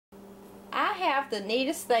have the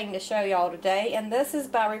neatest thing to show y'all today, and this is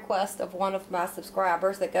by request of one of my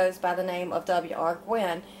subscribers that goes by the name of W.R.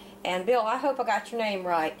 Gwynn. And Bill, I hope I got your name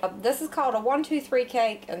right. This is called a 1-2-3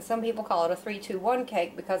 cake, and some people call it a 3-2-1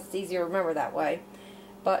 cake because it's easier to remember that way.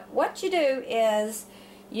 But what you do is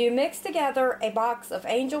you mix together a box of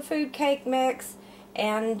angel food cake mix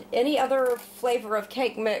and any other flavor of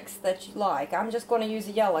cake mix that you like. I'm just going to use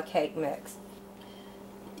a yellow cake mix.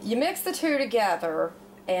 You mix the two together,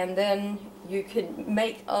 and then you can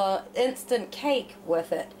make an instant cake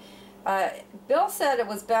with it. Bill said it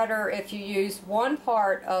was better if you use 1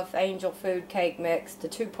 part of angel food cake mix to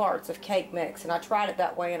 2 parts of cake mix, and I tried it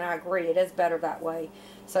that way and I agree it is better that way.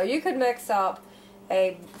 So you could mix up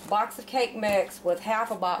a box of cake mix with half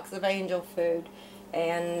a box of angel food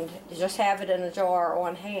and just have it in a jar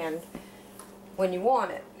on hand when you want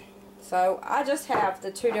it. So I just have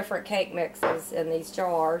the 2 different cake mixes in these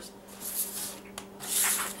jars,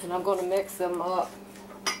 and I'm going to mix them up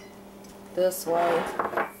this way.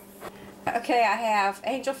 Okay, I have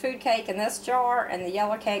angel food cake in this jar and the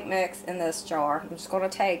yellow cake mix in this jar. I'm just going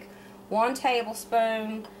to take 1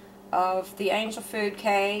 tablespoon of the angel food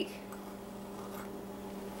cake,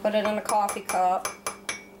 put it in a coffee cup,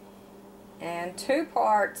 and 2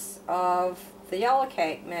 parts of the yellow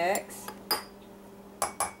cake mix,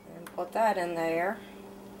 and put that in there.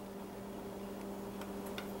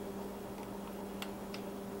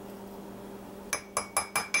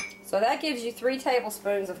 So that gives you 3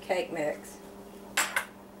 tablespoons of cake mix.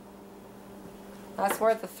 That's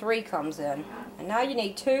where the 3 comes in. And now you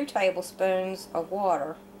need 2 tablespoons of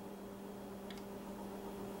water.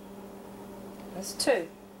 That's 2.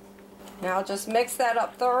 Now just mix that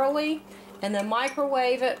up thoroughly and then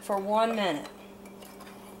microwave it for 1 minute.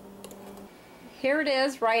 Here it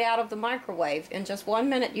is right out of the microwave. In just 1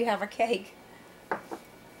 minute you have a cake.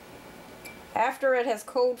 After it has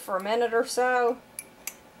cooled for a minute or so,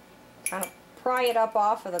 kind of pry it up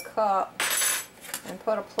off of the cup and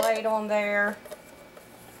put a plate on there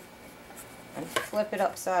and flip it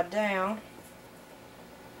upside down.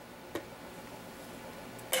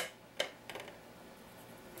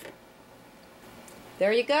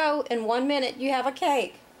 There you go. In 1 minute you have a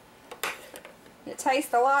cake. It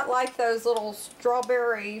tastes a lot like those little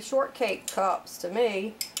strawberry shortcake cups to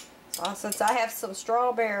me. Since I have some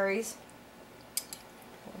strawberries,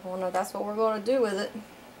 that's what we're going to do with it.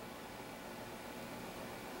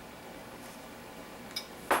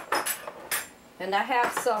 And I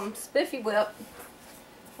have some Spiffy Whip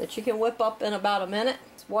that you can whip up in about a minute.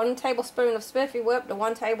 It's 1 tablespoon of Spiffy Whip to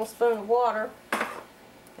 1 tablespoon of water.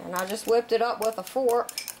 And I just whipped it up with a fork.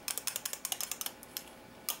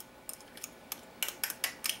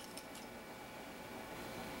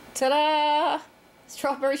 Ta-da!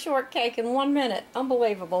 Strawberry shortcake in 1 minute.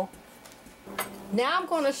 Unbelievable. Now I'm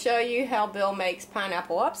going to show you how Bill makes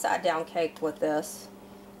pineapple upside down cake with this.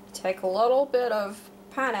 Take a little bit of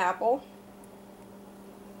pineapple,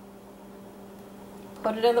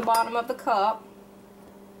 put it in the bottom of the cup.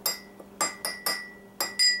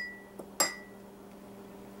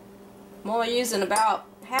 I'm only using about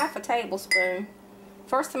half a tablespoon.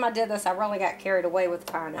 First time I did this, I really got carried away with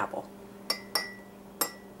the pineapple.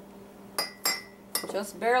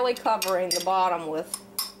 Just barely covering the bottom with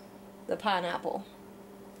the pineapple.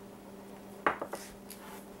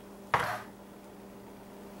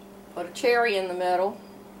 Put a cherry in the middle.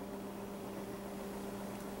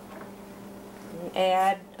 And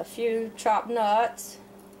add a few chopped nuts.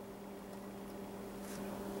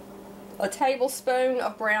 A tablespoon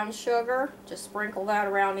of brown sugar. Just sprinkle that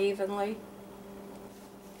around evenly.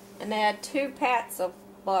 And add 2 pats of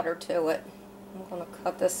butter to it. I'm going to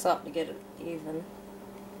cut this up to get it even.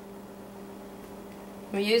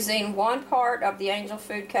 I'm using 1 part of the angel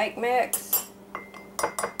food cake mix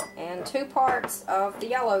and 2 parts of the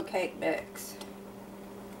yellow cake mix.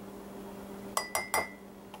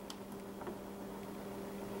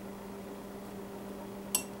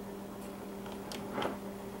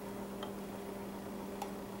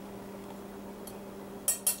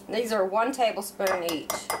 These are 1 tablespoon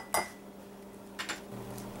each.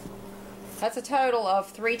 That's a total of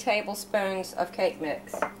 3 tablespoons of cake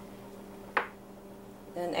mix.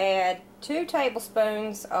 Then add 2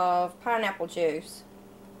 tablespoons of pineapple juice.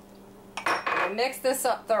 And mix this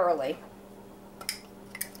up thoroughly.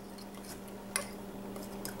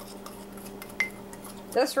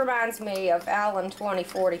 This reminds me of Alan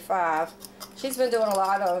 2045. She's been doing a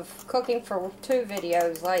lot of cooking for 2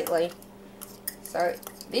 videos lately. So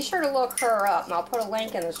be sure to look her up, and I'll put a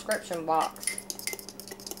link in the description box.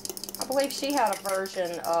 I believe she had a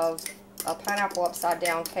version of a pineapple upside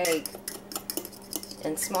down cake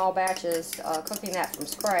in small batches, cooking that from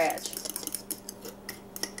scratch.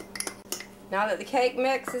 Now that the cake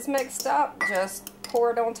mix is mixed up, just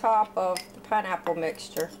pour it on top of the pineapple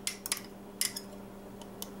mixture.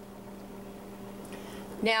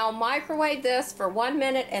 Now microwave this for 1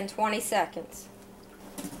 minute and 20 seconds.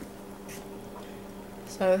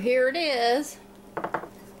 So here it is.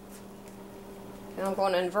 And I'm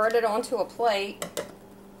going to invert it onto a plate.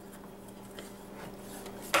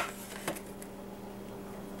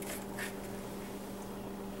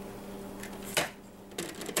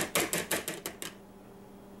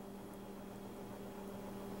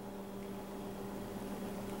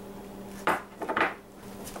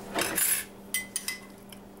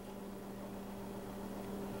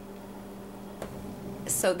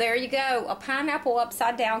 So there you go, a pineapple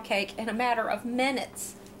upside down cake in a matter of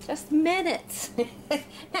minutes. Just minutes.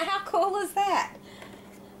 Now how cool is that?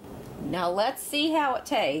 Now let's see how it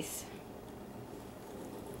tastes.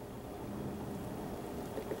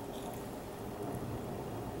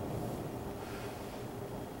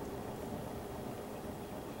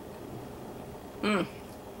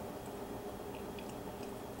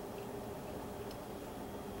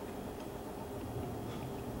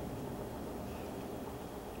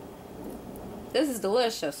 This is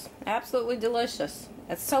delicious. Absolutely delicious.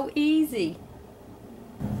 It's so easy.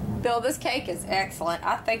 Bill, this cake is excellent.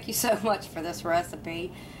 I thank you so much for this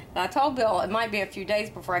recipe. Now, I told Bill it might be a few days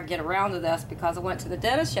before I get around to this because I went to the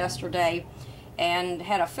dentist yesterday and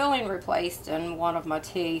had a filling replaced in one of my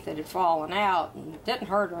teeth that had fallen out, and it didn't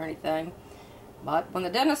hurt or anything. But when the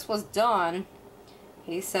dentist was done,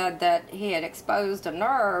 he said that he had exposed a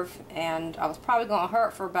nerve and I was probably going to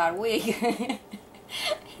hurt for about a week.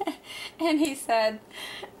 And he said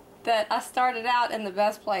that I started out in the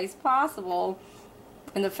best place possible,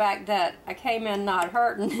 and the fact that I came in not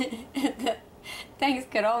hurting, that things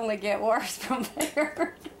could only get worse from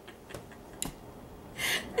there.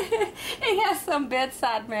 He has some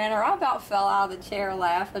bedside manner. I about fell out of the chair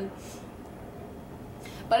laughing.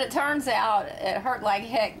 But it turns out it hurt like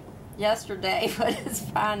heck yesterday, but it's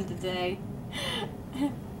fine today.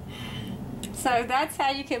 So that's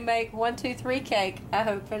how you can make 1, 2, 3 cake. I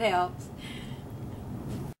hope it helps.